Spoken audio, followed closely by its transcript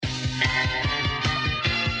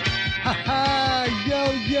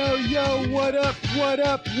what up,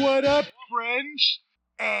 friends?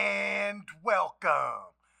 And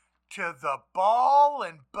welcome to the Ball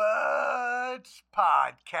and Buds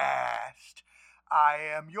Podcast. I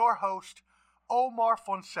am your host, Omar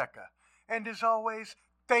Fonseca, and as always,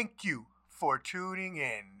 thank you for tuning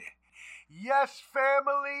in. Yes,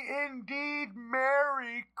 family, indeed,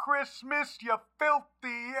 Merry Christmas, you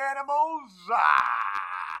filthy animals!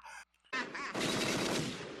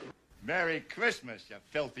 Merry Christmas, you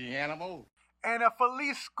filthy animal. And a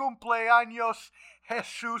Feliz Cumpleaños,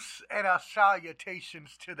 Jesus, and a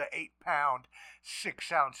salutations to the 8-pound,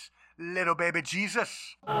 6-ounce little baby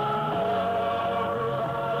Jesus.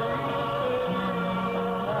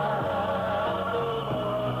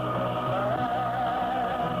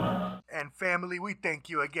 And family, we thank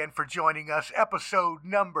you again for joining us. Episode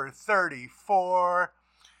number 34.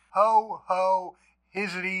 Ho, ho,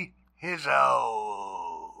 hizzity, hizzo.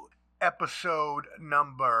 Episode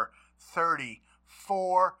number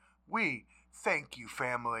 34. We thank you,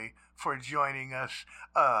 family, for joining us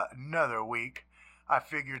another week. I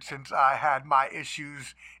figured since I had my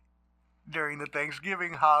issues during the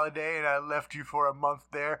Thanksgiving holiday and I left you for a month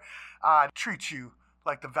there, I'd treat you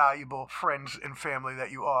like the valuable friends and family that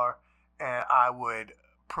you are, and I would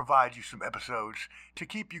provide you some episodes to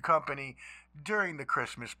keep you company during the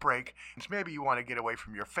Christmas break. Maybe you want to get away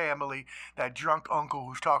from your family, that drunk uncle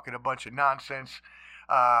who's talking a bunch of nonsense.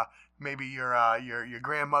 Maybe your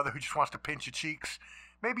grandmother who just wants to pinch your cheeks.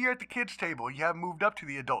 Maybe you're at the kids' table. You haven't moved up to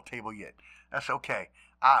the adult table yet. That's okay.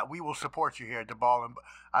 We will support you here at the Ball and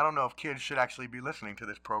I don't know if kids should actually be listening to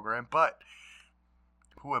this program, but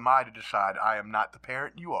who am I to decide? I am not the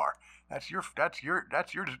parent. You are. That's your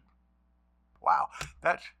wow.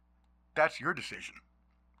 That's your decision.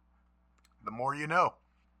 The more you know.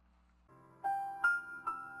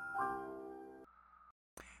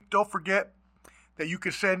 Don't forget that you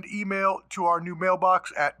can send email to our new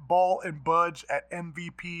mailbox at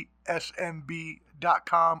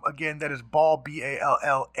ballandbuds@mvpsmb.com. Again, that is ball,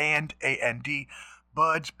 B-A-L-L, and A-N-D,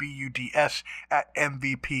 buds, B-U-D-S,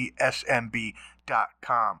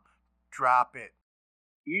 @mvpsmb.com. Drop it.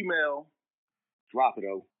 Email. Drop it,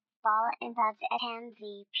 oh.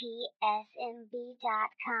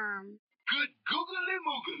 ballandbuds@mvpsmb.com. Good googly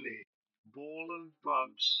moogly.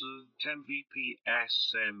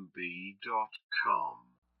 ballandbuds@mvpsmb.com.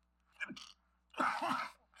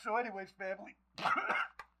 So anyways, family.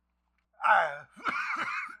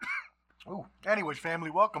 Anyways, family,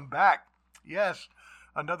 welcome back. Yes,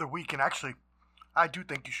 another week. And actually, I do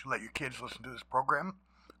think you should let your kids listen to this program.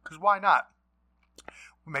 Because why not?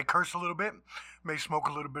 We may curse a little bit, may smoke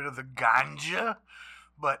a little bit of the ganja,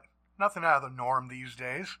 but nothing out of the norm these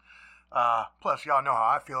days. Plus, y'all know how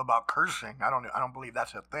I feel about cursing. I don't believe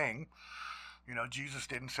that's a thing. You know, Jesus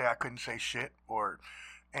didn't say I couldn't say shit or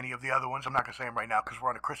any of the other ones. I'm not going to say them right now because we're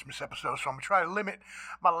on a Christmas episode, so I'm going to try to limit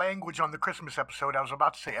my language on the Christmas episode. I was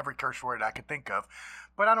about to say every curse word I could think of,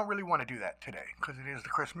 but I don't really want to do that today because it is the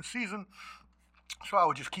Christmas season. So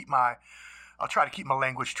I'll try to keep my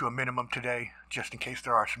language to a minimum today, just in case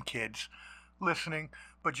there are some kids listening,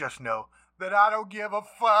 but just know that I don't give a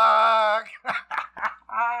fuck.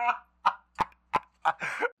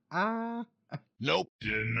 Nope.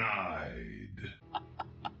 Denied.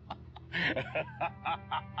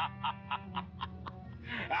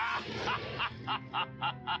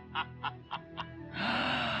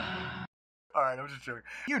 All right, I'm just joking.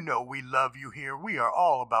 You know we love you here. We are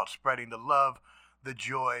all about spreading the love, the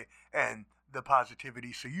joy, and the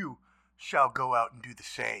positivity, so you shall go out and do the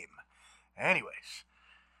same. Anyways,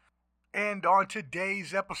 and on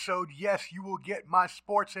today's episode, yes, you will get my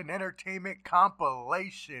sports and entertainment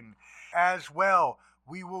compilation as well.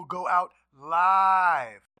 We will go out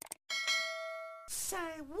live.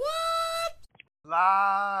 Say what?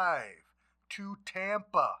 Live to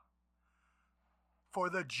Tampa for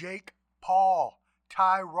the Jake Paul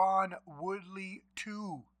Tyron Woodley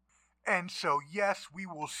 2. And so, yes, we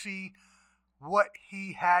will see what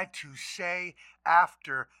he had to say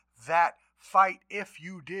after that fight. If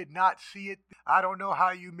you did not see it, I don't know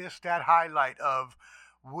how you missed that highlight of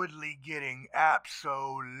Woodley getting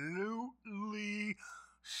absolutely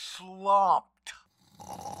slumped.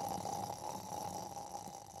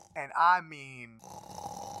 And I mean,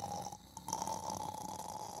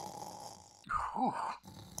 whew.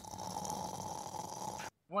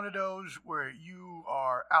 One of those where you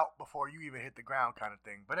are out before you even hit the ground kind of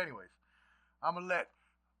thing. But anyways, I'm going to let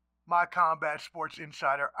my Combat Sports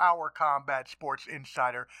Insider, our Combat Sports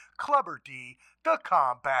Insider, Clubber D, the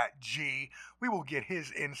Combat G, we will get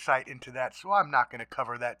his insight into that, so I'm not going to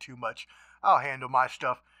cover that too much. I'll handle my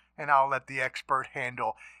stuff, and I'll let the expert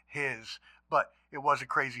handle his But it was a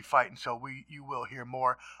crazy fight, and so you will hear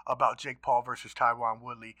more about Jake Paul versus Tyron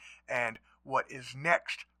Woodley and what is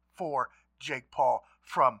next for Jake Paul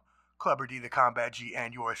from Clubber D, the Combat G,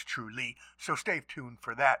 and yours truly. So stay tuned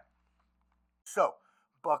for that. So,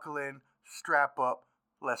 buckle in, strap up,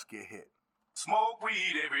 let's get hit. Smoke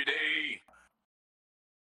weed every day.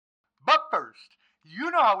 But first,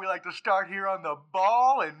 you know how we like to start here on the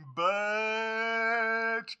Ball and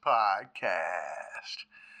Buds podcast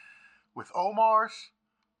with Omar's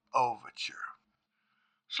Overture.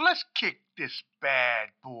 So let's kick this bad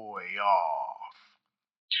boy off.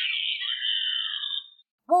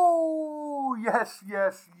 Woo! Yes,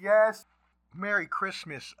 yes, yes. Merry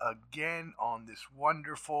Christmas again on this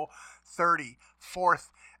wonderful 34th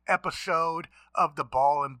episode of the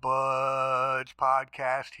Ball and Buds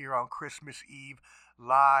podcast here on Christmas Eve,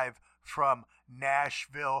 live from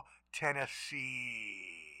Nashville,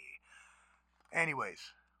 Tennessee.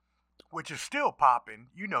 Anyways, which is still popping.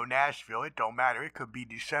 You know Nashville, it don't matter. It could be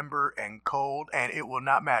December and cold, and it will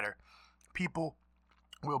not matter. People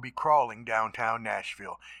will be crawling downtown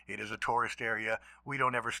Nashville. It is a tourist area. We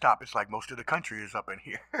don't ever stop. It's like most of the country is up in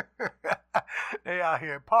here. They out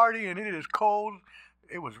here partying. It is cold.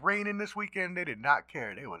 It was raining this weekend. They did not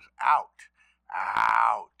care. They was out.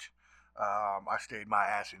 I stayed my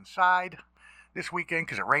ass inside this weekend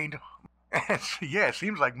because it rained. And yeah, it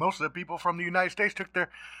seems like most of the people from the United States took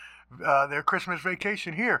their Christmas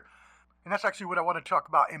vacation here. And that's actually what I want to talk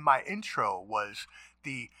about in my intro was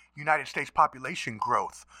the United States population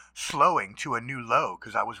growth slowing to a new low,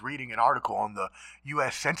 because I was reading an article on the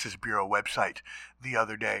U.S. Census Bureau website the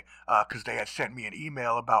other day because they had sent me an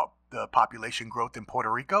email about the population growth in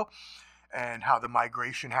Puerto Rico and how the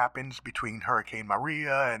migration happens between Hurricane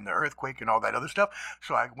Maria and the earthquake and all that other stuff.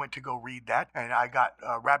 So I went to go read that, and I got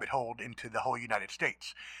rabbit holed into the whole United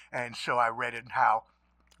States. And so I read it how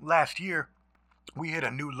last year we hit a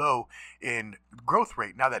new low in growth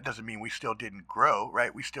rate. Now, that doesn't mean we still didn't grow,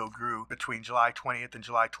 right? We still grew between July 20th and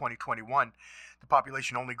July 2021. The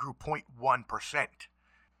population only grew 0.1%,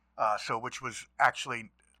 which was actually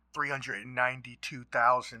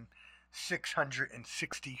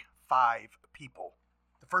 392,665 people.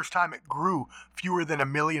 The first time it grew fewer than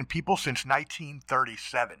 1 million people since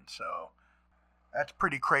 1937. So that's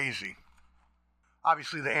pretty crazy.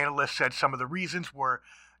 Obviously, the analysts said some of the reasons were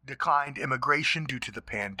declined immigration due to the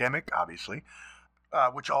pandemic, obviously,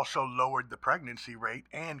 which also lowered the pregnancy rate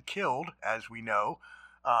and killed, as we know,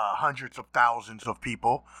 hundreds of thousands of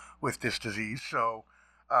people with this disease. So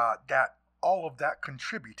that all of that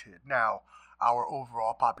contributed. Now, our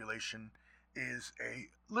overall population is a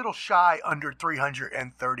little shy under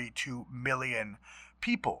 332 million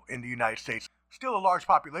people in the United States. Still a large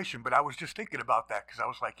population, but I was just thinking about that because I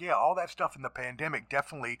was like, yeah, all that stuff in the pandemic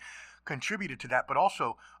definitely contributed to that, but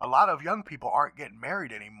also a lot of young people aren't getting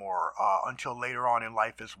married anymore until later on in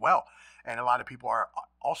life as well, and a lot of people are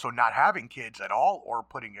also not having kids at all or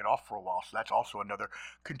putting it off for a while, so that's also another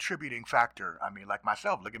contributing factor. I mean, like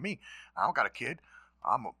myself, look at me, I don't got a kid.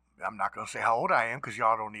 I'm not going to say how old I am because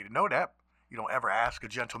y'all don't need to know that. You don't ever ask a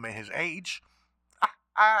gentleman his age.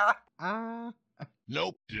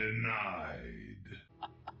 Nope. Denied.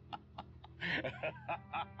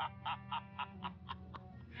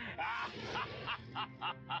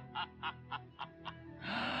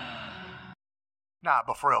 Nah,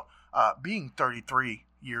 but for real, being 33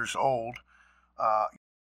 years old,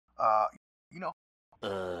 you know.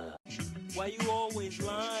 Why you always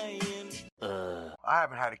lying? I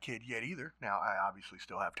haven't had a kid yet either. Now, I obviously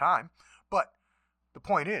still have time. But the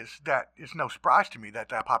point is that it's no surprise to me that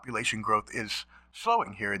population growth is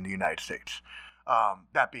slowing here in the United States.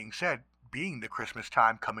 That being said, being the Christmas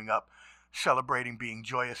time coming up, celebrating, being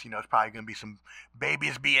joyous, it's probably going to be some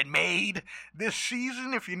babies being made this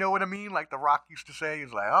season, if you know what I mean. Like The Rock used to say,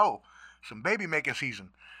 it's like, oh, some baby making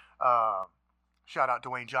season. Shout out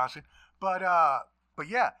Dwayne Johnson. But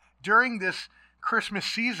yeah, during this Christmas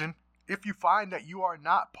season, if you find that you are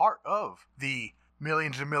not part of the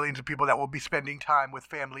millions and millions of people that will be spending time with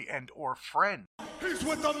family and or friends, He's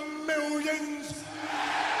with the millions.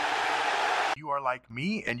 you are like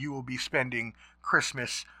me and you will be spending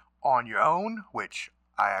Christmas on your own, which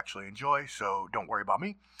I actually enjoy, so don't worry about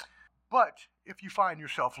me. But if you find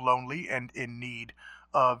yourself lonely and in need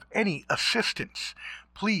of any assistance,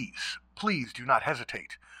 please do not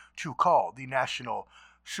hesitate to call the National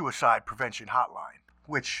Suicide Prevention Hotline,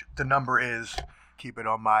 which the number is, keep it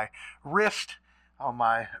on my wrist, on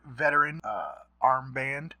my veteran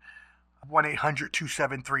armband,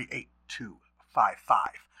 1-800-273-8255.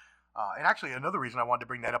 And actually, another reason I wanted to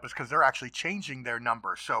bring that up is because they're actually changing their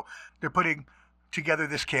number. So they're putting together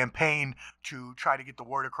this campaign to try to get the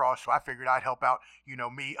word across. So I figured I'd help out. You know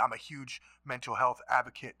me, I'm a huge mental health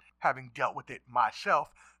advocate, having dealt with it myself.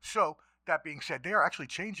 So that being said, they are actually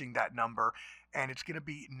changing that number, and it's going to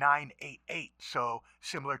be 988. So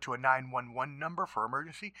similar to a 911 number for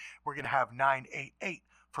emergency, we're going to have 988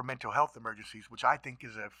 for mental health emergencies, which I think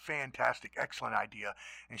is a fantastic, excellent idea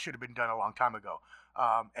and should have been done a long time ago.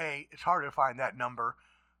 It's harder to find that number.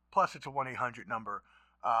 Plus, it's a 1-800 number.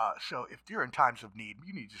 So if you're in times of need,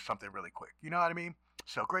 you need just something really quick. You know what I mean?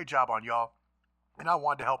 So great job on y'all. And I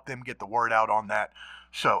wanted to help them get the word out on that.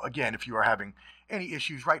 So again, if you are having any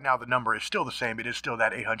issues, right now the number is still the same. It is still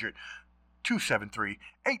that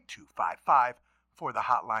 800-273-8255 for the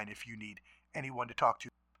hotline if you need anyone to talk to.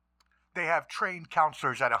 They have trained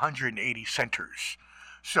counselors at 180 centers.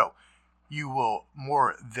 So you will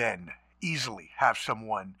more than easily have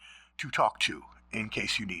someone to talk to in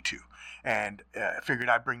case you need to. And I figured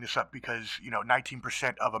I'd bring this up because,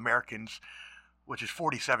 19% of Americans, which is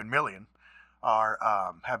 47 million, are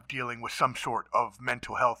have dealing with some sort of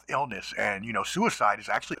mental health illness. And, suicide is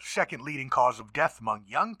actually the second leading cause of death among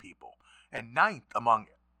young people and ninth among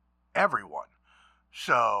everyone.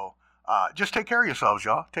 So just take care of yourselves,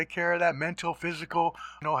 y'all. Take care of that mental, physical,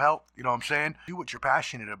 health. You know what I'm saying? Do what you're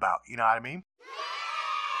passionate about. You know what I mean?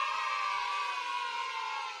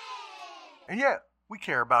 And yeah, we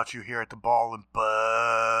care about you here at the Ball and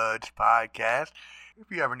Buds podcast.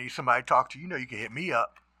 If you ever need somebody to talk to, you can hit me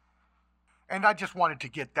up. And I just wanted to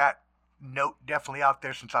get that note definitely out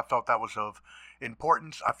there since I felt that was of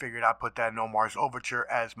importance. I figured I'd put that in Omar's Overture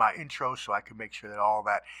as my intro so I could make sure that all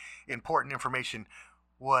that important information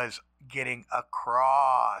was getting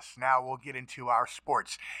across. Now we'll get into our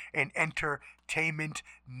sports and entertainment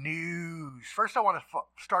news. First, I want to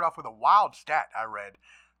start off with a wild stat I read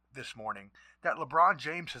this morning that LeBron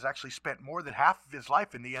James has actually spent more than half of his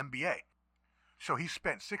life in the NBA. So he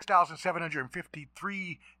spent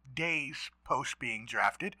 6,753 days post being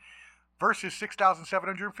drafted versus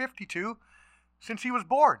 6,752 since he was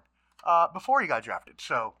born, before he got drafted.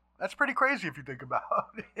 So that's pretty crazy if you think about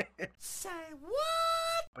it. Say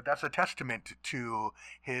what? But that's a testament to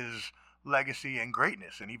his legacy and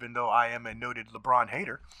greatness. And even though I am a noted LeBron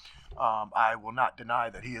hater, I will not deny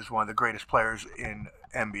that he is one of the greatest players in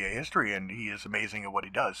NBA history, and he is amazing at what he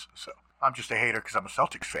does. So I'm just a hater because I'm a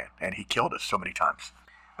Celtics fan, and he killed us so many times.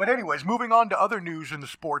 But anyways, moving on to other news in the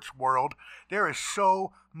sports world, there is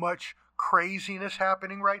so much craziness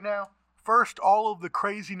happening right now. First, all of the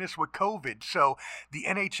craziness with COVID. So the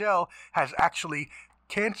NHL has actually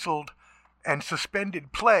canceled and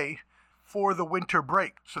suspended play for the winter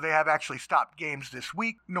break. So they have actually stopped games this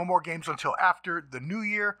week. No more games until after the new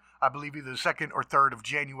year. I believe either the 2nd or 3rd of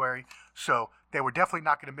January. So they were definitely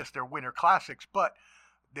not going to miss their winter classics, but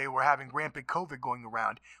they were having rampant COVID going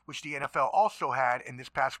around, which the NFL also had, and this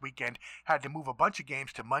past weekend had to move a bunch of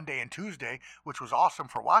games to Monday and Tuesday, which was awesome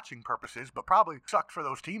for watching purposes, but probably sucked for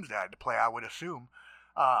those teams that had to play, I would assume.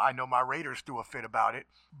 I know my Raiders threw a fit about it,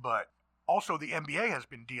 but also the NBA has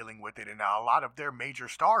been dealing with it, and now a lot of their major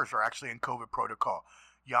stars are actually in COVID protocol.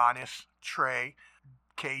 Giannis, Trey,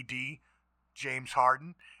 KD, James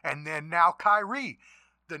Harden, and then now Kyrie.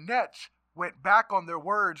 The Nets went back on their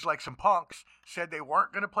words like some punks, said they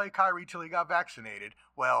weren't going to play Kyrie till he got vaccinated.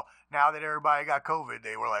 Well, now that everybody got COVID,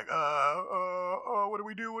 they were like, what do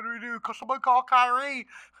we do? What do we do? Someone call Kyrie.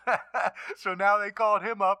 So now they called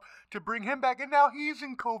him up to bring him back, and now he's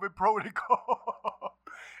in COVID protocol.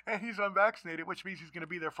 And he's unvaccinated, which means he's going to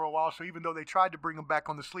be there for a while. So even though they tried to bring him back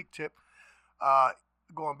on the sleek tip,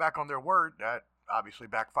 going back on their word, that obviously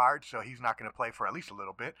backfired. So he's not going to play for at least a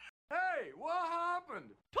little bit. Hey, what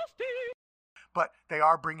happened? But they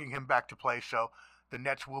are bringing him back to play, so the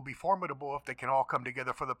Nets will be formidable if they can all come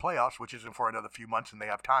together for the playoffs, which isn't for another few months, and they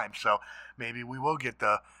have time. So maybe we will get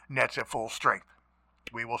the Nets at full strength.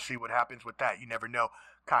 We will see what happens with that. You never know.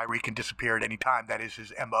 Kyrie can disappear at any time. That is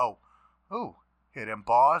his M.O. Ooh, hit him,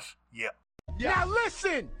 boss. Yeah. Now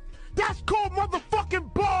listen, that's called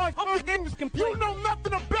motherfucking bars. You know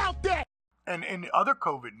nothing about that. And in other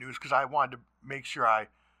COVID news, because I wanted to make sure I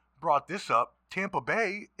brought this up, Tampa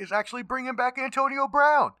Bay is actually bringing back Antonio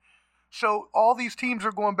Brown. So all these teams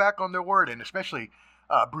are going back on their word, and especially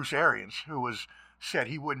Bruce Arians, who said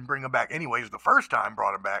he wouldn't bring him back anyways the first time,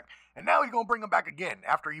 brought him back. And now he's going to bring him back again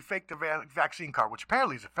after he faked the vaccine card, which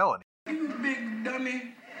apparently is a felony. You big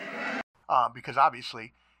dummy. Because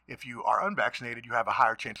obviously, if you are unvaccinated, you have a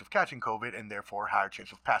higher chance of catching COVID and therefore a higher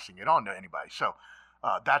chance of passing it on to anybody. So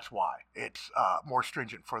that's why it's more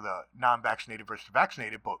stringent for the non-vaccinated versus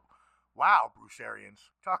vaccinated. But wow, Bruce Arians,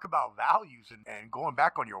 talk about values and going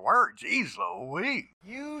back on your word. Jeez Louise.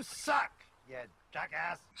 You suck, you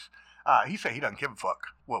jackass. He said he doesn't give a fuck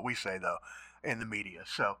what we say, though, in the media.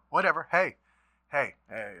 So, whatever. Hey,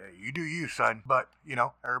 you do you, son. But,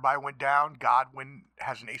 everybody went down. Godwin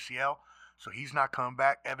has an ACL, so he's not coming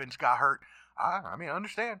back. Evans got hurt. I mean, I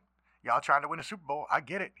understand. Y'all trying to win a Super Bowl. I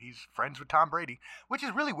get it. He's friends with Tom Brady, which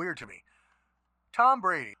is really weird to me. Tom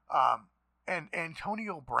Brady, and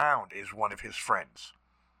Antonio Brown is one of his friends.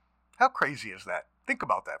 How crazy is that? Think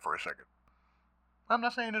about that for a second. I'm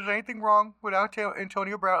not saying there's anything wrong with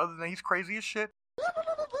Antonio Brown other than he's crazy as shit.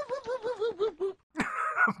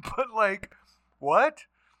 But, like, what?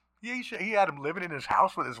 He had him living in his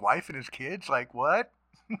house with his wife and his kids? Like, what?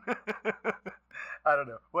 I don't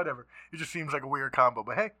know. Whatever. It just seems like a weird combo.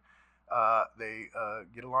 But, hey, they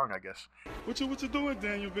get along, I guess. What you doing,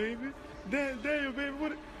 Daniel, baby? Daniel, baby,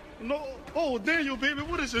 what? No. Oh, Daniel, baby,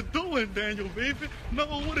 what is you doing, Daniel, baby? No,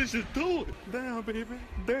 what is you doing? Damn, baby.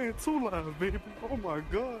 Damn, 2 Live, baby. Oh, my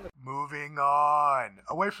God. Moving on.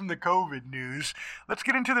 Away from the COVID news, let's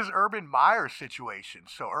get into this Urban Meyer situation.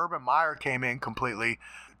 So Urban Meyer came in completely,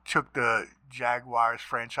 took the Jaguars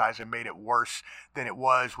franchise and made it worse than it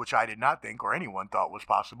was, which I did not think or anyone thought was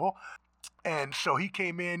possible. And so he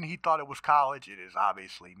came in, he thought it was college. It is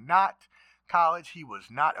obviously not college. He was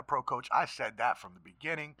not a pro coach. I said that from the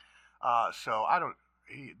beginning.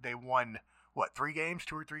 They won, 3 games,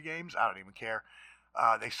 2 or 3 games? I don't even care.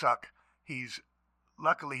 They suck.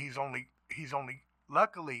 Luckily he's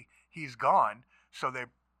gone, so they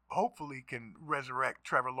hopefully can resurrect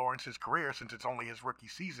Trevor Lawrence's career since it's only his rookie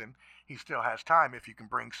season. He still has time if you can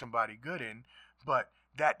bring somebody good in, but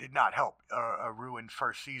that did not help a ruined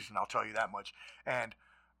first season, I'll tell you that much. And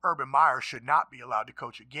Urban Meyer should not be allowed to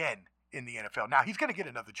coach again in the NFL. Now, he's going to get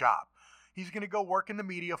another job. He's going to go work in the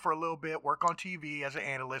media for a little bit, work on TV as an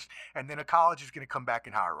analyst, and then a college is going to come back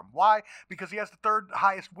and hire him. Why? Because he has the 3rd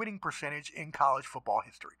highest winning percentage in college football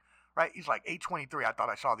history, right? He's like 823, I thought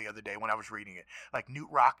I saw the other day when I was reading it. Like Newt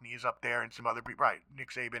Rockne is up there and some other people, right?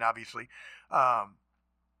 Nick Saban, obviously.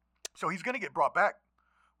 So he's going to get brought back,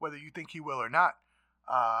 whether you think he will or not.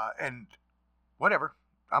 And whatever.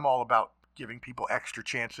 I'm all about giving people extra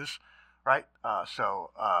chances, right?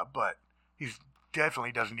 But he's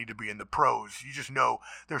definitely doesn't need to be in the pros. You just know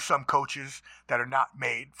there's some coaches that are not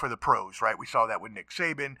made for the pros, right? We saw that with Nick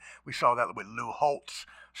Saban. We saw that with Lou Holtz.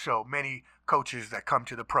 So many coaches that come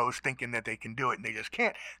to the pros thinking that they can do it, and they just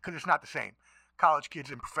can't because it's not the same. College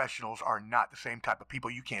kids and professionals are not the same type of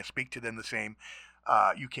people. You can't speak to them the same.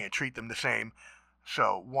 You can't treat them the same.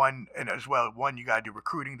 So one, you got to do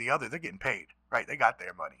recruiting. The other, they're getting paid, right? They got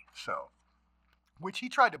their money. So, which he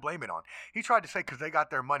tried to blame it on. He tried to say because they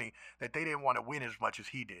got their money that they didn't want to win as much as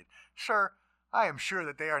he did. Sir, I am sure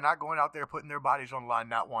that they are not going out there putting their bodies on the line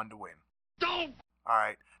not wanting to win. Don't! All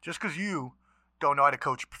right. Just because you don't know how to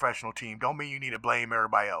coach a professional team don't mean you need to blame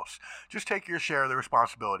everybody else. Just take your share of the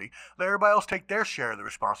responsibility. Let everybody else take their share of the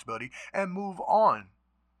responsibility and move on.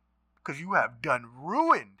 Because you have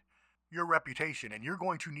ruined your reputation, and you're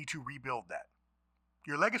going to need to rebuild that.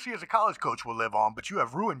 Your legacy as a college coach will live on, but you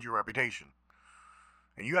have ruined your reputation.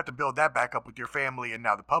 And you have to build that back up with your family and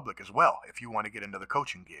now the public as well if you want to get another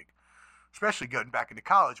coaching gig. Especially getting back into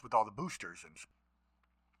college with all the boosters.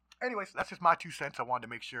 Anyways, that's just my 2 cents. I wanted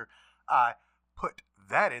to make sure I put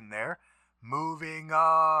that in there. Moving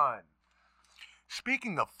on.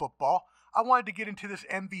 Speaking of football, I wanted to get into this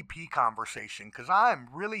MVP conversation because I'm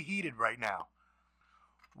really heated right now.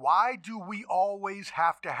 Why do we always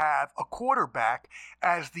have to have a quarterback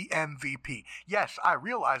as the MVP? Yes, I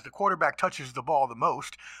realize the quarterback touches the ball the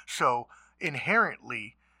most, so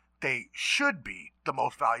inherently they should be the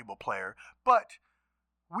most valuable player, but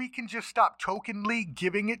we can just stop tokenly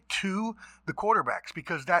giving it to the quarterbacks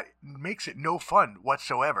because that makes it no fun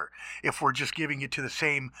whatsoever if we're just giving it to the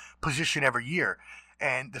same position every year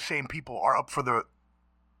and the same people are up for the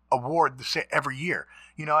award every year.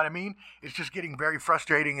 You know what I mean? It's just getting very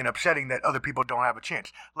frustrating and upsetting that other people don't have a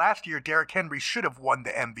chance. Last year, Derrick Henry should have won the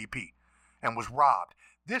MVP and was robbed.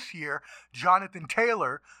 This year, Jonathan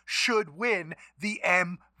Taylor should win the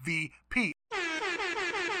MVP.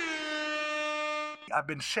 I've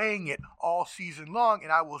been saying it all season long,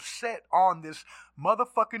 and I will sit on this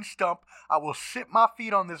motherfucking stump. I will sit my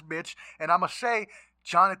feet on this bitch, and I'm going to say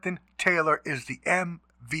Jonathan Taylor is the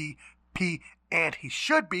MVP. And he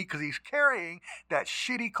should be because he's carrying that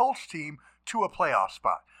shitty Colts team to a playoff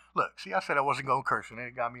spot. Look, see, I said I wasn't going to curse, and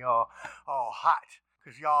it got me all hot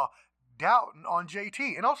because y'all doubting on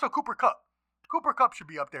JT. And also Cooper Kupp. Cooper Kupp should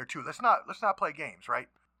be up there too. Let's not play games, right?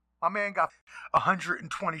 My man got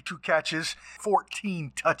 122 catches,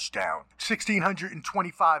 14 touchdowns,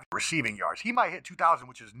 1,625 receiving yards. He might hit 2,000,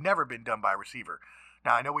 which has never been done by a receiver.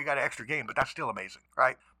 Now, I know we got an extra game, but that's still amazing,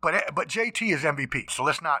 right? But JT is MVP, so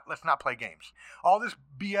let's not play games. All this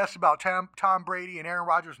BS about Tom Brady and Aaron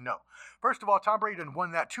Rodgers, no. First of all, Tom Brady done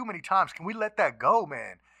won that too many times. Can we let that go,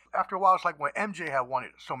 man? After a while, it's like when MJ had won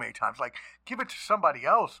it so many times. Like, give it to somebody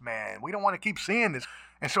else, man. We don't want to keep seeing this.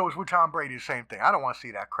 And so it's with Tom Brady, the same thing. I don't want to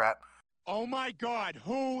see that crap. Oh my God,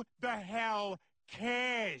 who the hell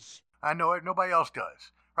cares? I know it. Nobody else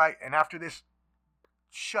does, right? And after this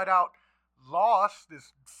shutout loss,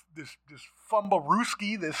 this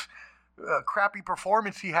fumble-rooski, this crappy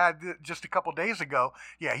performance he had just a couple days ago,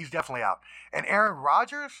 yeah, he's definitely out. And Aaron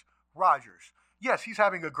Rodgers, yes, he's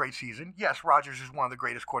having a great season. Yes, Rodgers is one of the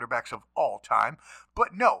greatest quarterbacks of all time.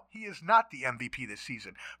 But no, he is not the MVP this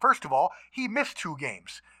season. First of all, he missed 2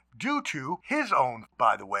 games due to his own,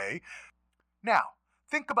 by the way. Now,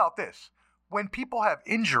 think about this. When people have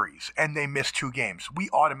injuries and they miss 2 games, we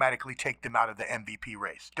automatically take them out of the MVP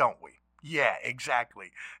race, don't we? Yeah,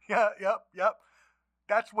 exactly. Yep.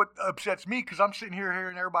 That's what upsets me, because I'm sitting here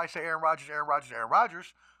hearing everybody say Aaron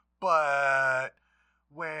Rodgers. But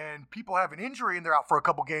when people have an injury and they're out for a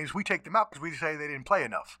couple games, we take them out because we say they didn't play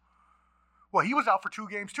enough. Well, he was out for 2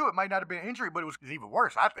 games too. It might not have been an injury, but it was even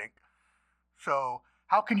worse, I think. So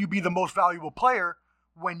how can you be the most valuable player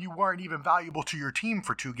when you weren't even valuable to your team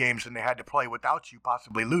for 2 games and they had to play without you,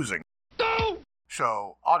 possibly losing? No!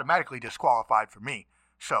 So automatically disqualified for me.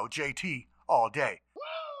 So JT all day.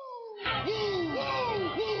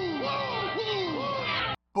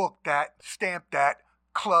 Book that, stamp that,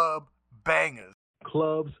 club bangers.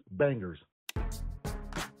 Clubs bangers.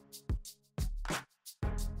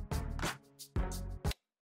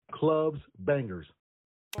 Clubs bangers.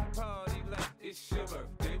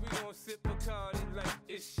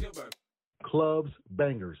 Clubs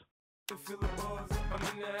bangers.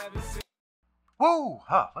 Woo!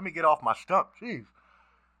 Let me get off my stump. Jeez.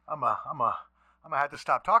 I'm gonna have to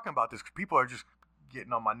stop talking about this because people are just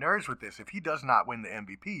getting on my nerves with this. If he does not win the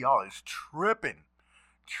MVP, y'all is tripping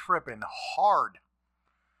hard.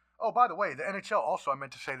 Oh, by the way, the NHL also, I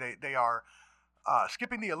meant to say they are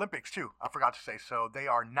skipping the Olympics too. I forgot to say. So they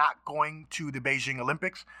are not going to the Beijing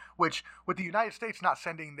Olympics, which with the United States not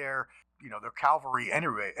sending their cavalry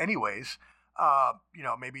anyways,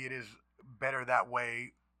 maybe it is better that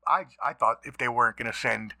way. I thought if they weren't going to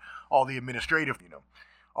send all the administrative,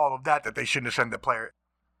 all of that they shouldn't have sent the player.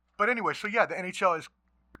 But anyway, so yeah, the NHL is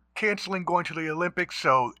canceling going to the Olympics.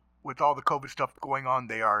 So with all the COVID stuff going on,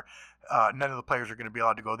 they are none of the players are going to be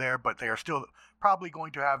allowed to go there, but they are still probably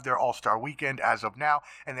going to have their All-Star weekend as of now,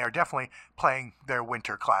 and they are definitely playing their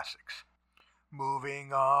Winter Classics.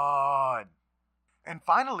 Moving on. And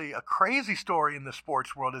finally, a crazy story in the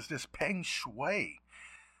sports world is this Peng Shuai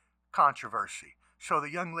controversy. So the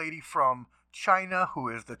young lady from China, who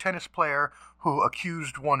is the tennis player who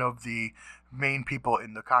accused one of the main people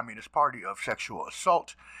in the Communist Party of sexual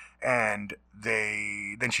assault, and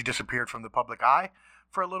then she disappeared from the public eye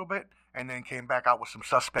for a little bit, and then came back out with some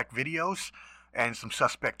suspect videos and some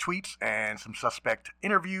suspect tweets and some suspect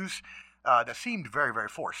interviews that seemed very, very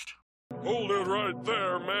forced. Hold it right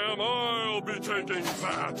there, man. I'll be taking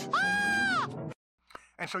that.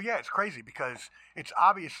 And so, yeah, it's crazy because it's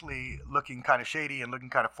obviously looking kind of shady and looking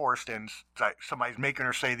kind of forced, and somebody's making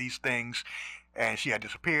her say these things, and she had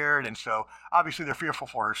disappeared. And so, obviously, they're fearful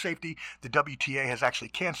for her safety. The WTA has actually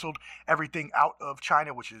canceled everything out of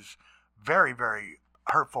China, which is very, very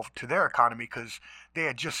hurtful to their economy because they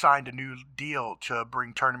had just signed a new deal to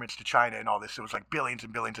bring tournaments to China and all this. It was like billions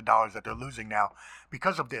and billions of dollars that they're losing now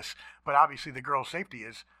because of this. But obviously, the girl's safety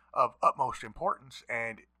is of utmost importance,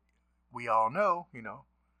 and we all know,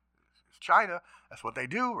 it's China. That's what they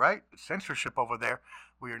do, right? Censorship over there.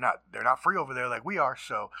 They're not free over there like we are.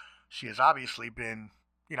 So she has obviously been,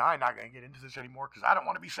 I'm not going to get into this anymore because I don't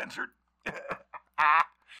want to be censored.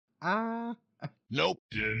 Nope.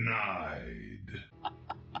 Denied.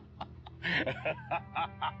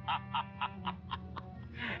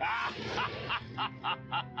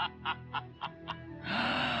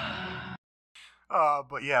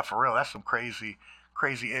 But yeah, for real, that's some crazy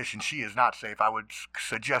ish, and she is not safe. I would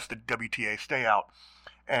suggest the WTA stay out,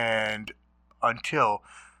 and until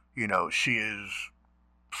she is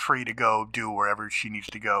free to go do wherever she needs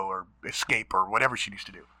to go or escape or whatever she needs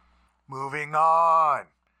to do. Moving on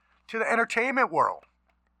to the entertainment world.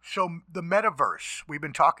 So the metaverse. We've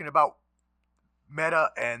been talking about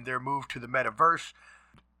Meta and their move to the metaverse.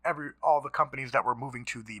 All the companies that were moving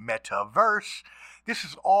to the metaverse. This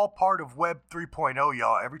is all part of Web 3.0,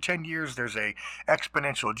 y'all. Every 10 years, there's a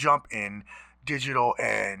exponential jump in digital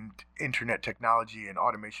and internet technology and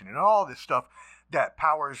automation and all this stuff that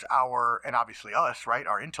powers and obviously us, right?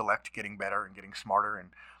 Our intellect getting better and getting smarter and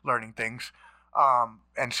learning things.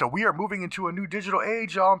 And so we are moving into a new digital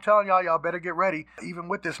age, y'all. I'm telling y'all better get ready. Even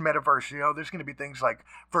with this metaverse, there's going to be things like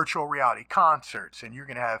virtual reality concerts, and you're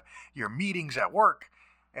going to have your meetings at work,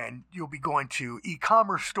 and you'll be going to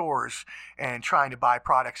e-commerce stores and trying to buy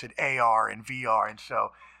products in AR and VR. And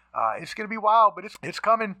so it's going to be wild, but it's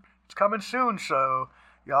coming. It's coming soon. So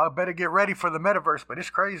y'all better get ready for the metaverse. But it's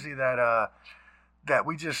crazy that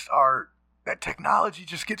that technology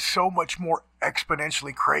just gets so much more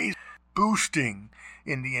exponentially crazy. Boosting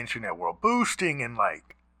in the internet world, boosting in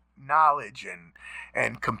like knowledge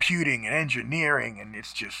and computing and engineering, and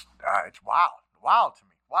it's just it's wild to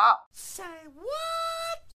me. Wow. Say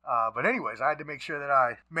what? But anyways, I had to make sure that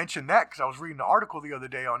I mentioned that because I was reading an article the other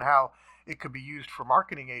day on how it could be used for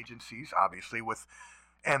marketing agencies. Obviously, with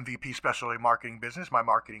MVP Specialty Marketing Business, my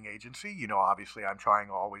marketing agency, obviously I'm trying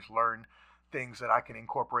to always learn things that I can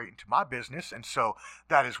incorporate into my business, and so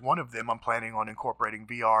that is one of them. I'm planning on incorporating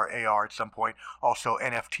VR, AR at some point, also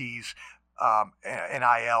NFTs,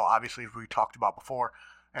 NIL, obviously, as we talked about before,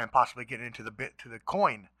 and possibly getting into the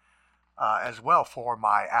coin as well for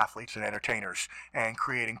my athletes and entertainers, and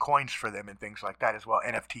creating coins for them and things like that as well,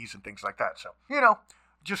 NFTs and things like that. So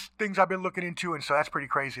just things I've been looking into, and so that's pretty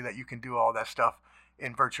crazy that you can do all that stuff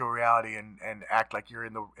in virtual reality and act like you're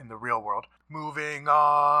in the real world. Moving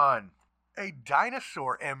on. A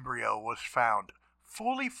dinosaur embryo was found,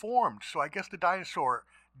 fully formed. So I guess the dinosaur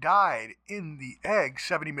died in the egg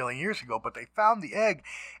 70 million years ago, but they found the egg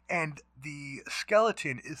and the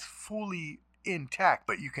skeleton is fully intact,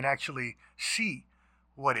 but you can actually see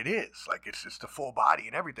what it is. Like it's the full body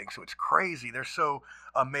and everything. So it's crazy. They're so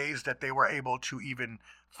amazed that they were able to even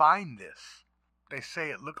find this. They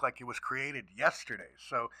say it looked like it was created yesterday.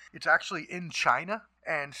 So it's actually in China.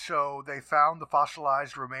 And so they found the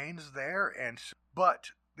fossilized remains there.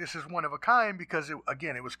 But this is one of a kind because, it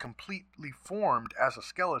was completely formed as a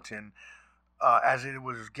skeleton as if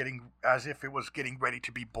it was getting ready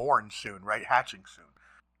to be born soon, right? Hatching soon.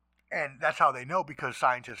 And that's how they know, because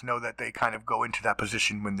scientists know that they kind of go into that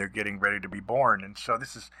position when they're getting ready to be born. And so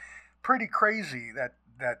this is pretty crazy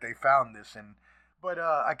that they found this. But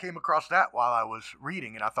I came across that while I was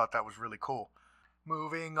reading, and I thought that was really cool.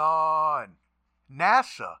 Moving on.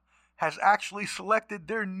 NASA has actually selected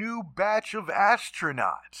their new batch of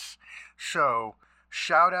astronauts. So,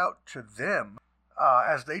 shout out to them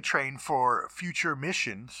as they train for future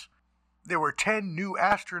missions. There were 10 new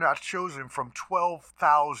astronauts chosen from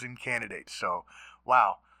 12,000 candidates. So,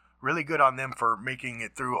 wow. Really good on them for making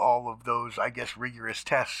it through all of those, I guess, rigorous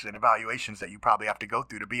tests and evaluations that you probably have to go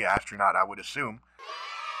through to be an astronaut, I would assume.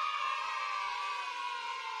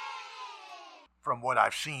 From what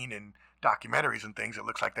I've seen in documentaries and things, it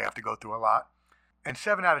looks like they have to go through a lot. And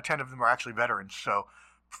 7 out of 10 of them are actually veterans, so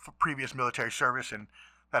for previous military service, and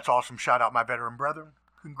that's awesome. Shout out my veteran brethren.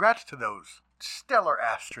 Congrats to those stellar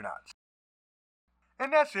astronauts.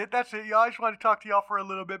 And that's it, y'all. I just wanted to talk to y'all for a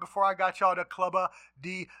little bit before I got y'all to Clubba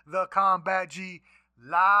D the Combat G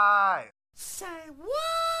live. Say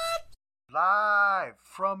what? Live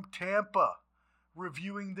from Tampa,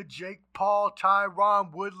 reviewing the Jake Paul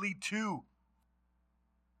Tyron Woodley 2.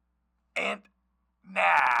 And now,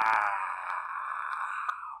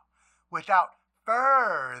 without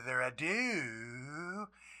further ado,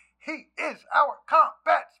 he is our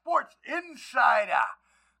Combat Sports Insider,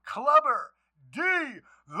 Clubber D,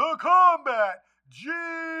 the Combat G.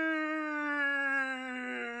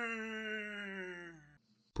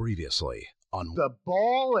 Previously on the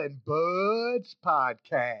Ball and Buds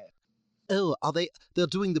podcast. Oh, they're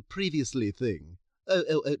doing the previously thing.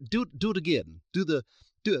 Do it again. Do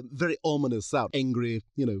a very ominous sound. Angry,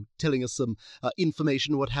 telling us some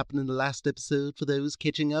information what happened in the last episode for those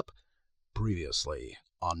catching up. Previously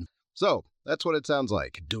on... So, that's what it sounds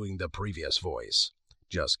like, doing the previous voice.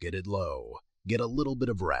 Just get it low. Get a little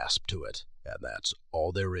bit of rasp to it. And that's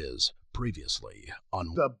all there is. Previously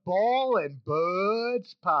on... the Ball and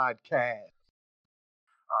Buds podcast.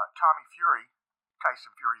 Tommy Fury,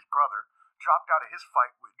 Tyson Fury's brother, dropped out of his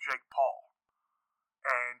fight with Jake Paul.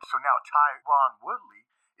 And so now Tyron Woodley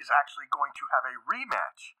is actually going to have a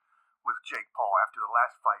rematch with Jake Paul after the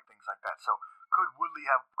last fight, things like that. So could Woodley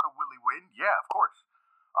win? Yeah, of course.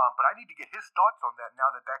 But I need to get his thoughts on that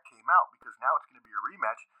now that came out, because now it's going to be a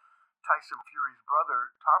rematch. Tyson Fury's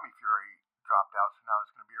brother, Tommy Fury, dropped out, so now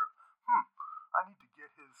it's going to be I need to get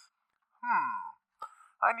his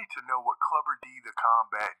I need to know what Clubber D the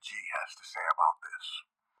Combat G has to say about this.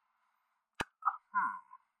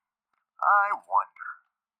 I wonder.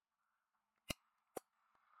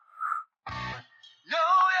 No,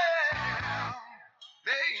 yeah,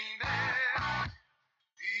 baby.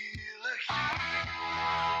 Feel the heat.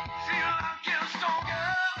 Feel like getting stronger.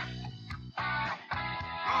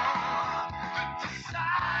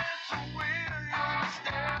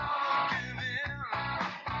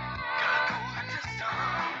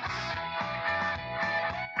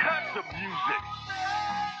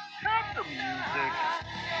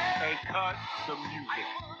 Cut the music.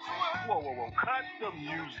 Whoa. Cut the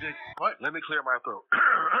music. What? Let me clear my throat.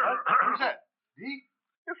 Who's that? D?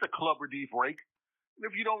 It's a Clubber D break. And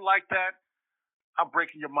if you don't like that, I'm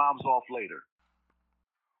breaking your moms off later.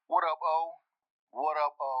 What up, O? What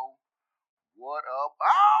up, O? What up?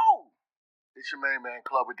 Ow! It's your main man,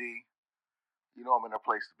 Clubber D. You know I'm in a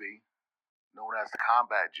place to be. Known as the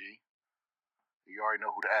Combat G. You already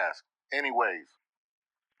know who to ask. Anyways,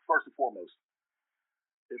 first and foremost,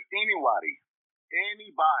 if anybody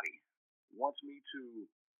wants me to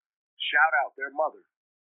shout out their mother,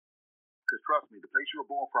 because trust me, the place you were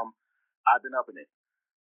born from, I've been up in it.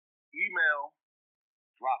 Email,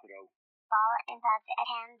 drop it, O. Follow in touch at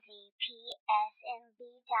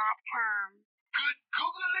mvpsmb.com. Good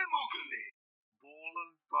googly moogly. Ball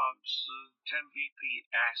and bugs at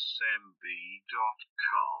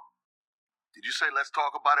mvpsmb.com. Did you say let's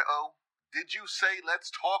talk about it, O? Did you say let's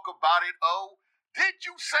talk about it, O? Did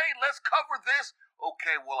you say let's cover this?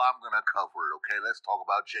 Okay, well, I'm going to cover it, okay? Let's talk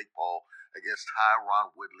about Jake Paul against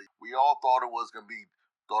Tyron Woodley. We all thought it was going to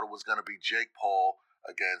be Jake Paul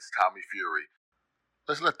against Tommy Fury.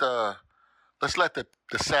 Let's let the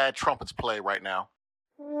sad trumpets play right now.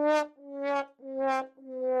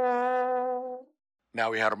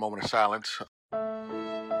 Now we had a moment of silence.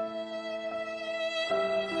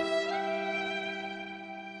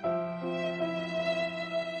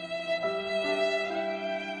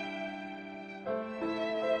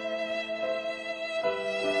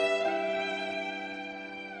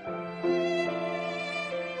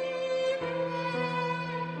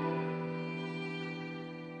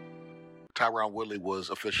 Tyron Woodley was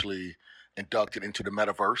officially inducted into the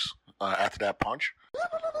metaverse after that punch.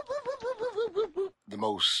 The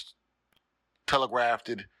most telegraphed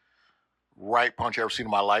right punch I've ever seen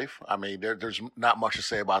in my life. I mean, there's not much to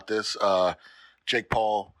say about this. Jake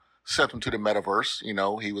Paul sent him to the metaverse. You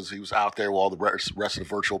know, he was out there with all the rest of the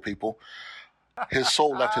virtual people. His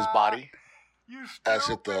soul left his body as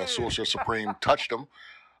if the Sorcerer Supreme touched him.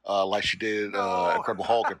 Like she did Incredible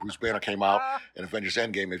Hulk and Bruce Banner came out in Avengers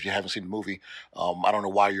Endgame. If you haven't seen the movie, I don't know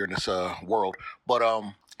why you're in this world. But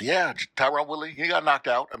yeah, Tyron Woodley, he got knocked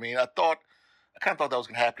out. I mean, I kind of thought that was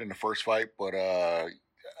going to happen in the first fight, but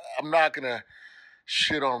I'm not going to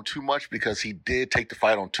shit on him too much because he did take the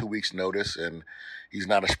fight on 2 weeks' notice, and he's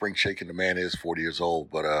not a spring chicken. The man is 40 years old,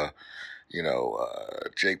 but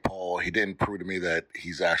Jake Paul, he didn't prove to me that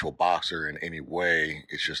he's an actual boxer in any way.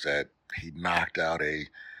 It's just that he knocked out a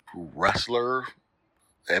wrestler,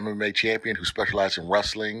 MMA champion who specialized in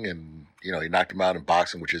wrestling, and he knocked him out in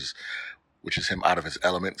boxing, which is him out of his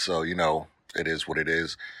element. So it is what it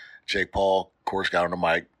is. Jake Paul, of course, got on the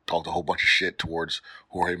mic, talked a whole bunch of shit towards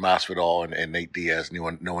Jorge Masvidal and Nate Diaz,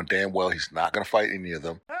 knowing damn well he's not going to fight any of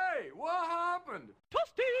them. Hey, what happened?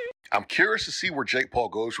 I'm curious to see where Jake Paul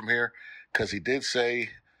goes from here, because he did say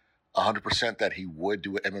 100% that he would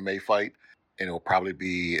do an MMA fight, and it will probably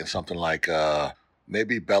be in something like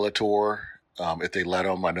maybe Bellator, if they let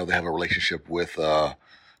him. I know they have a relationship with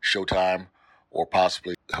Showtime, or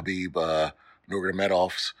possibly Khabib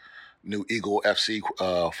Nurmagomedov's new Eagle FC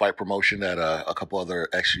fight promotion that a couple other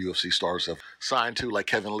ex-UFC stars have signed to, like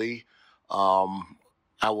Kevin Lee. I'm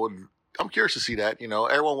curious to see that.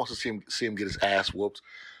 Everyone wants to see him get his ass whooped.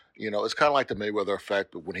 It's kind of like the Mayweather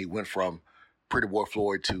effect when he went from Pretty Boy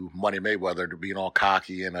Floyd to Money Mayweather to being all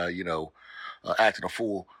cocky and acting a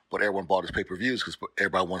fool, but everyone bought his pay-per-views because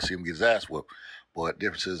everybody wants to see him get his ass whooped. But the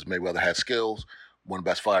difference is Mayweather had skills, one of the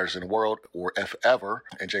best fighters in the world, or if ever,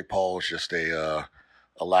 and Jake Paul is just a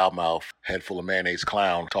loudmouth, head full of mayonnaise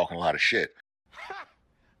clown talking a lot of shit.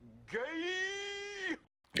 Gay.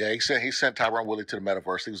 Yeah, he sent Tyron Woodley to the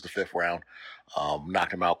metaverse. He was the 5th round,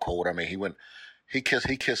 knocked him out cold. I mean, he kissed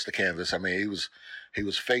the canvas. I mean, he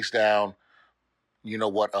was face down. You know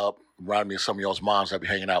what up? Reminded me of some of y'all's moms I'd be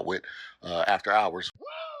hanging out with after hours.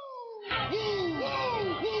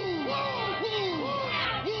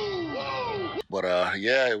 But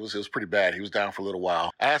yeah, it was pretty bad. He was down for a little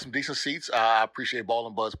while. I had some decent seats. I appreciate Ball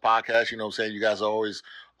and Buzz podcast. You know what I'm saying? You guys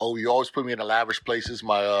you always put me in the lavish places.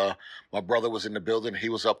 My brother was in the building. He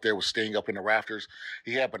was up there with Sting up in the rafters.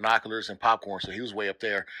 He had binoculars and popcorn, so he was way up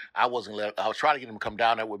there. I was trying to get him to come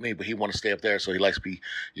down there with me, but he wanted to stay up there, so he likes to be,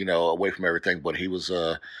 away from everything. But he was,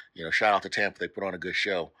 shout out to Tampa. They put on a good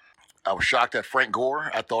show. I was shocked at Frank Gore.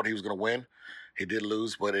 I thought he was going to win. He did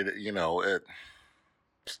lose, but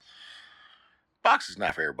boxing's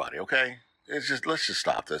not for everybody, okay? Let's just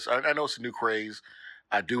stop this. I know it's a new craze.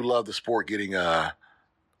 I do love the sport getting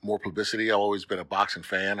more publicity. I've always been a boxing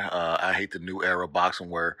fan. I hate the new era of boxing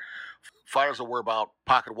where fighters are worried about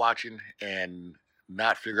pocket watching and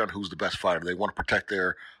not figuring out who's the best fighter. They want to protect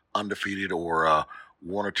their undefeated or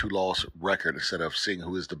 1 or 2 loss record instead of seeing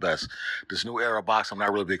who is the best. This new era of boxing, I'm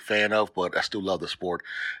not really a big fan of, but I still love the sport.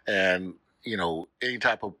 And, you know, any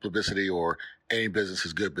type of publicity or any business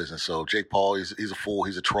is good business. So Jake Paul, he's a fool,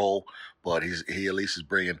 he's a troll, but he at least is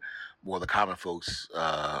bringing more of the common folks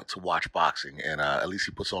to watch boxing. And at least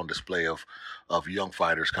he puts on display of young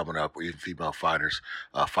fighters coming up, or even female fighters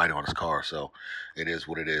fighting on his card. So it is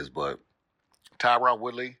what it is. But Tyron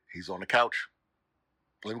Woodley, he's on the couch.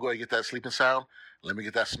 Let me go ahead and get that sleeping sound. Let me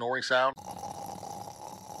get that snoring sound.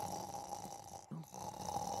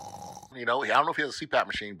 You know, I don't know if he has a CPAP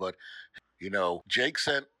machine, but you know, Jake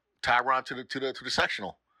sent Tyron to the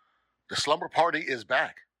sectional. The slumber party is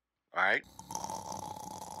back. All right.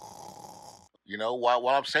 You know, while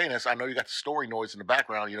I'm saying this, I know you got the snoring noise in the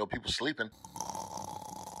background. You know, people sleeping.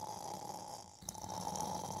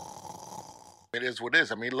 It is what it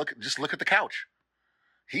is. I mean, just look at the couch.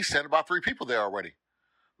 He sent about 3 people there already.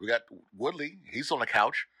 We got Woodley. He's on the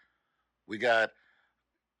couch. We got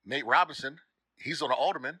Nate Robinson. He's on the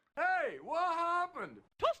Alderman. Hey, what happened?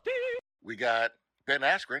 We got Ben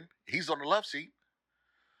Askren. He's on the love seat.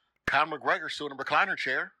 Conor McGregor still in the recliner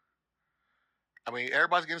chair. I mean,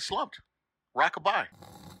 everybody's getting slumped. Rockabye.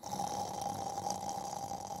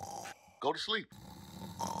 Go to sleep.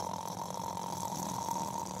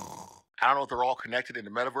 I don't know if they're all connected in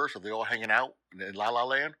the metaverse or they're all hanging out in La La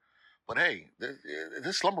Land. But hey,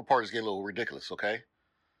 this slumber party is getting a little ridiculous, okay?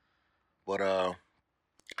 But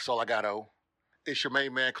that's all I got, O. It's your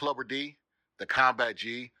main man, Clubber D, the Combat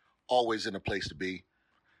G, always in the place to be.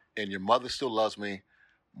 And your mother still loves me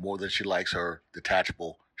more than she likes her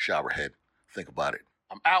detachable shower head. Think about it.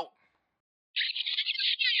 I'm out.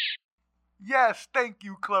 Yes, thank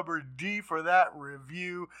you, Clubber D, for that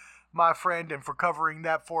review, my friend, and for covering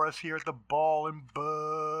that for us here at the Ball and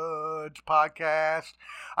Buds podcast.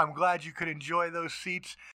 I'm glad you could enjoy those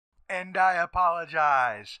seats, and I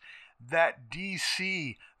apologize that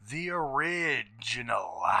DC, the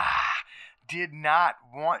original, did not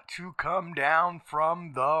want to come down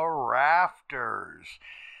from the rafters.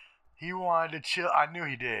 He wanted to chill. I knew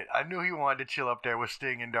he did. I knew he wanted to chill up there with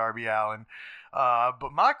Sting and Darby Allin.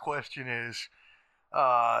 But my question is,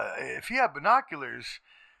 if he had binoculars,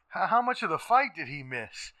 how much of the fight did he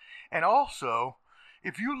miss? And also,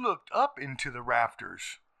 if you looked up into the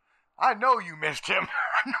rafters, I know you missed him.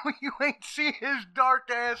 I know you ain't see his dark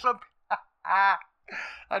ass up.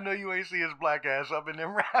 I know you ain't see his black ass up in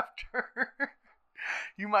them rafters.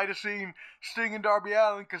 You might have seen Sting and Darby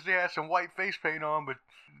Allin because they had some white face paint on, but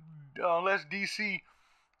unless DC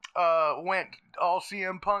went all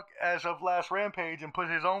CM Punk as of last Rampage and put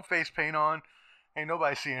his own face paint on, ain't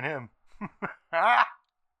nobody seeing him. I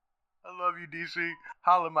love you, DC.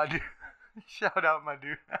 Holla, my dude. Shout out, my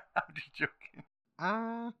dude. I'm just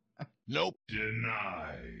joking. Nope.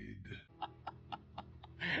 Denied.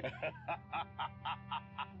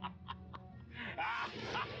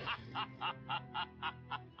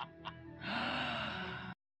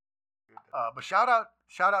 But shout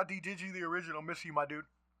out D Digi, the original. Miss you, my dude.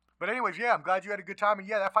 But anyways, yeah, I'm glad you had a good time. And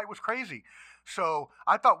yeah, that fight was crazy. So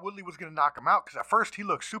I thought Woodley was going to knock him out because at first he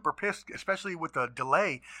looked super pissed, especially with the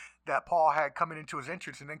delay that Paul had coming into his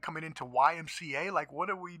entrance and then coming into YMCA. Like,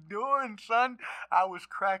 what are we doing, son? I was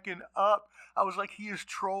cracking up. I was like, he is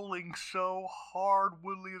trolling so hard.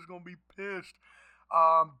 Woodley is going to be pissed.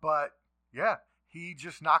 But yeah, he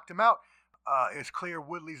just knocked him out. It's clear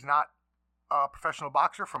Woodley's not a professional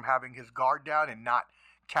boxer from having his guard down and not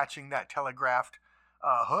catching that telegraphed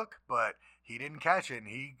hook, but he didn't catch it, and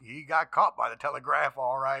he got caught by the telegraph,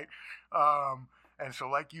 all right. And so,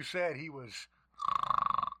 like you said, he was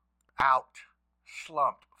out,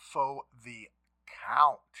 slumped for the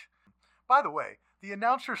count. By the way, the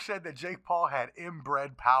announcer said that Jake Paul had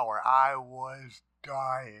inbred power. I was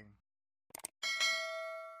dying.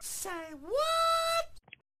 Say what?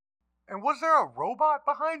 And was there a robot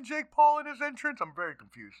behind Jake Paul in his entrance? I'm very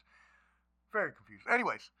confused. Very confused.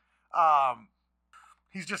 Anyways,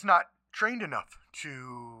 he's just not trained enough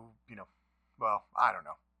to, well, I don't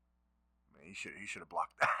know. He should have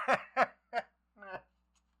blocked that.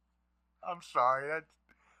 I'm sorry. That's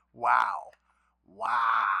wow.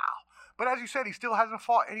 But as you said, he still hasn't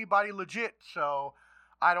fought anybody legit, so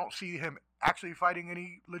I don't see him actually fighting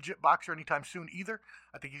any legit boxer anytime soon either.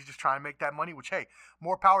 I think he's just trying to make that money, which, hey,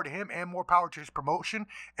 more power to him and more power to his promotion,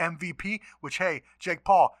 MVP, which, hey, Jake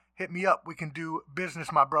Paul, hit me up. We can do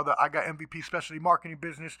business, my brother. I got MVP specialty marketing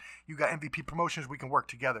business. You got MVP promotions. We can work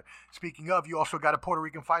together. Speaking of, you also got a Puerto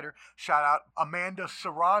Rican fighter. Shout out Amanda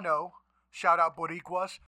Serrano. Shout out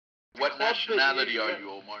Boricuas. What nationality are you,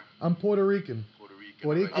 Omar? I'm Puerto Rican. Puerto Rican.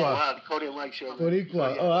 Boricua. Oh, wow, Conan likes you.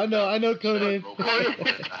 Boricua. Oh, I know Conan.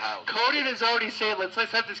 Conan is already saying, let's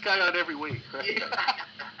have this guy on every week. Right?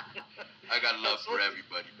 I got love for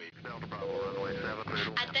everybody, baby.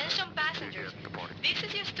 Attention passengers. This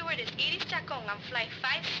is your stewardess Iris Chacon on flight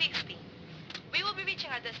 560. We will be reaching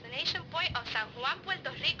our destination point of San Juan,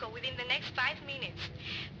 Puerto Rico within the next 5 minutes.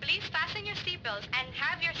 Please fasten your seatbelts and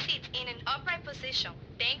have your seats in an upright position.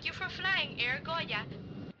 Thank you for flying Air Goya.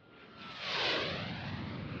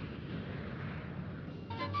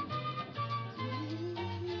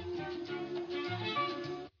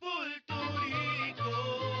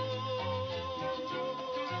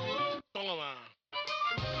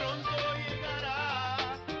 Pronto llegará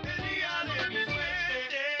el día de mi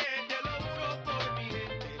suerte, te lo juro por mi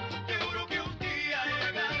gente, te juro que un día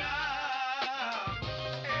llegará.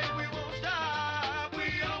 And we won't stop, we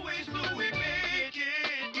always do we make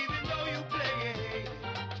it, even though you play it,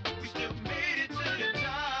 we still made it to the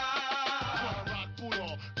top. Rock puro,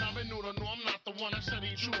 na menudo, no I'm not the one that said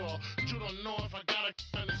he's churro. You don't know if I got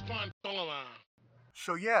a in this fun,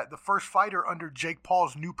 So yeah, the first fighter under Jake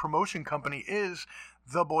Paul's new promotion company is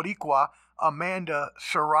the Boricua, Amanda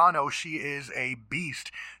Serrano. She is a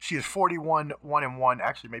beast. She is 41-1-1,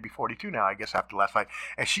 actually maybe 42 now, I guess, after the last fight.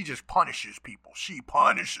 And she just punishes people. She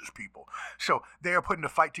punishes people. So they are putting a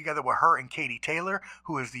fight together with her and Katie Taylor,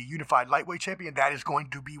 who is the unified lightweight champion. That is going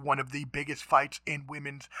to be one of the biggest fights in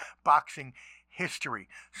women's boxing history.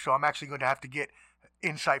 So I'm actually going to have to get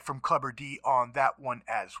insight from Clubber D on that one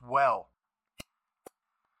as well.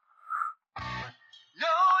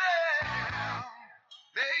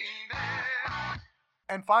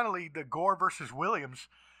 And finally, the Gore versus Williams.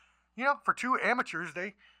 You know, for two amateurs,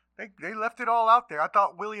 they left it all out there. I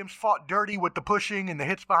thought Williams fought dirty with the pushing and the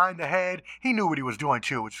hits behind the head. He knew what he was doing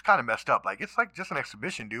too, which is kind of messed up. Like, it's like just an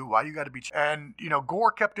exhibition, dude. Why you got to be? And you know,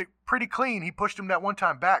 Gore kept it pretty clean. He pushed him that one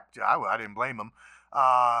time back. I didn't blame him.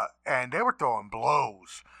 And they were throwing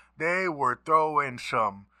blows. They were throwing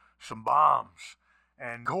some bombs.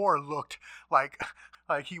 And Gore looked like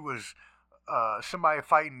he was somebody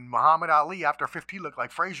fighting Muhammad Ali after 15. He looked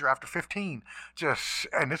like Frazier after 15.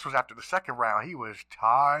 And this was after the second round. He was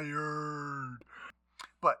tired.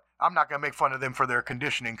 But I'm not going to make fun of them for their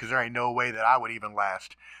conditioning because there ain't no way that I would even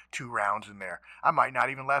last 2 rounds in there. I might not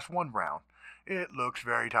even last 1 round. It looks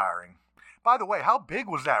very tiring. By the way, how big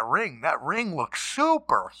was that ring? That ring looked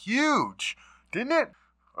super huge, didn't it?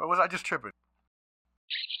 Or was I just tripping?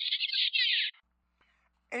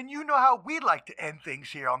 And you know how we like to end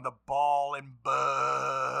things here on the Ball and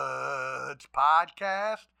Buds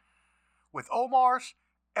podcast with Omar's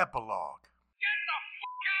Epilogue. Get the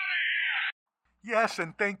fuck out of here! Yes,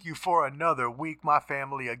 and thank you for another week, my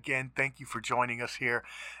family. Again, thank you for joining us here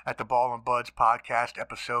at the Ball and Buds podcast,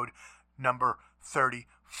 episode number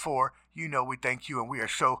 34. You know we thank you, and we are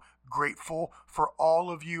so grateful for all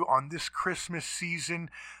of you on this Christmas season.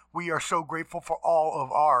 We are so grateful for all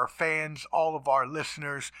of our fans, all of our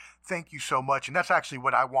listeners. Thank you so much. And that's actually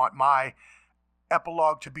what I want my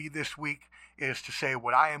epilogue to be this week, is to say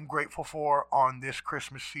what I am grateful for on this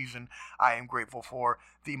Christmas season. I am grateful for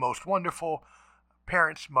the most wonderful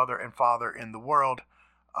parents, mother, and father in the world.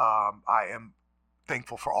 I am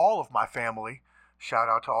thankful for all of my family. Shout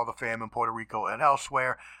out to all the fam in Puerto Rico and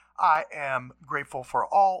elsewhere. I am grateful for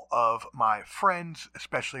all of my friends,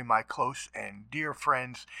 especially my close and dear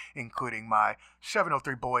friends, including my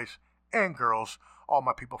 703 boys and girls, all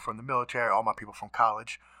my people from the military, all my people from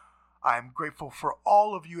college. I am grateful for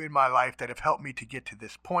all of you in my life that have helped me to get to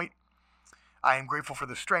this point. I am grateful for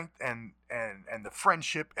the strength and the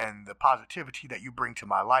friendship and the positivity that you bring to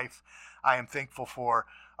my life. I am thankful for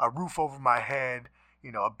a roof over my head,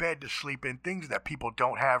 you know, a bed to sleep in, things that people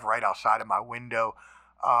don't have right outside of my window.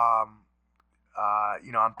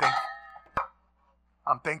 You know,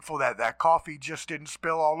 I'm thankful that that coffee just didn't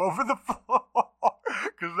spill all over the floor,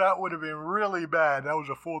 because that would have been really bad. That was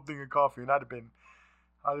a full thing of coffee, and I'd have been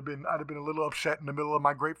a little upset in the middle of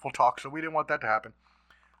my grateful talk. So we didn't want that to happen.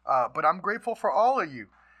 But I'm grateful for all of you.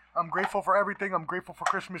 I'm grateful for everything. I'm grateful for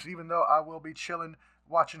Christmas, even though I will be chilling,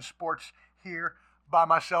 watching sports here by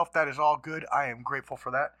myself. That is all good. I am grateful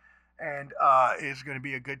for that. And it's going to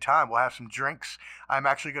be a good time. We'll have some drinks. I'm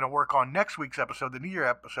actually going to work on next week's episode, the New Year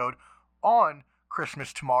episode, on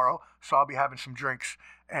Christmas tomorrow. So I'll be having some drinks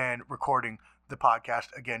and recording the podcast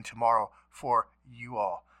again tomorrow for you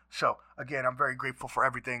all. So again, I'm very grateful for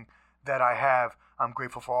everything that I have. I'm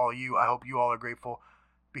grateful for all of you. I hope you all are grateful,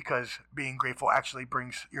 because being grateful actually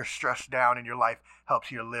brings your stress down in your life, helps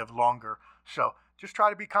you to live longer. So just try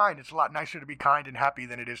to be kind. It's a lot nicer to be kind and happy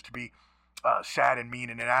than it is to be sad and mean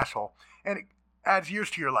and an asshole, and it adds years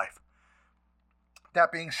to your life.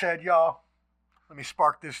 That being said, y'all, Let me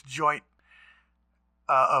spark this joint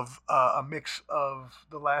of a mix of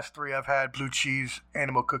the last three I've had: blue cheese,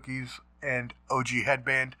 animal cookies, and OG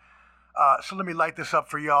headband. So let me light this up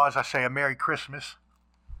for y'all as I say a Merry Christmas.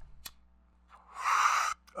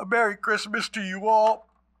 A Merry Christmas to you all.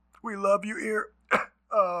 We love you here.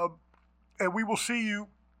 And we will see you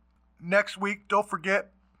next week. Don't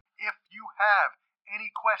forget, if you have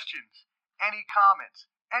any questions, any comments,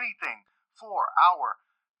 anything for our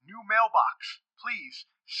new mailbox, please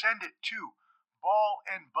send it to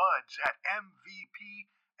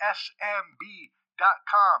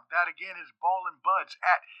ballandbuds@mvpsmb.com. That again is ballandbuds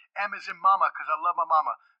at M as in mama, because I love my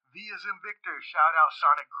mama. V as in Victor, shout out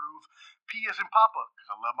Sonic Groove. P as in Papa, because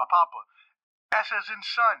I love my papa. S as in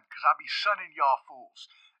son, because I be sunning y'all fools.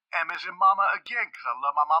 M as in mama again, because I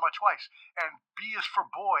love my mama twice. And B is for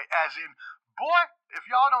boy, as in, boy, if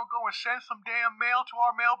y'all don't go and send some damn mail to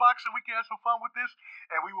our mailbox so we can have some fun with this,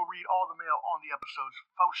 and we will read all the mail on the episode's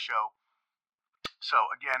post show.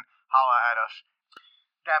 So again, holla at us.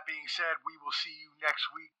 That being said, we will see you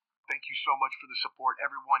next week. Thank you so much for the support,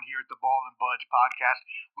 everyone here at the Ball and Buds podcast.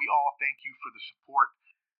 We all thank you for the support.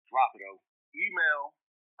 Drop it, Email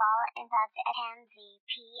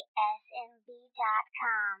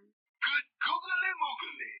ballandbuds@mvpsmb.com. Good googly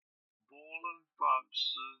moogly. Ball and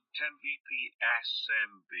Buds at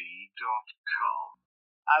mvpsmb.com.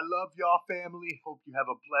 I love y'all, family. Hope you have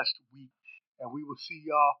a blessed week, and we will see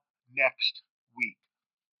y'all next week.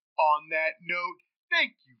 On that note,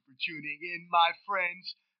 thank you for tuning in, my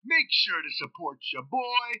friends. Make sure to support your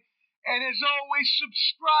boy, and as always,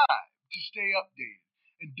 subscribe to stay updated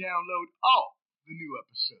and download all the new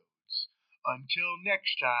episodes. Until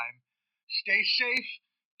next time, stay safe,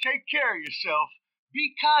 take care of yourself,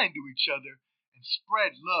 be kind to each other, and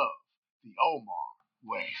spread love the Omar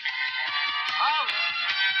way. Holla!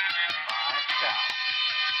 Bye, ciao.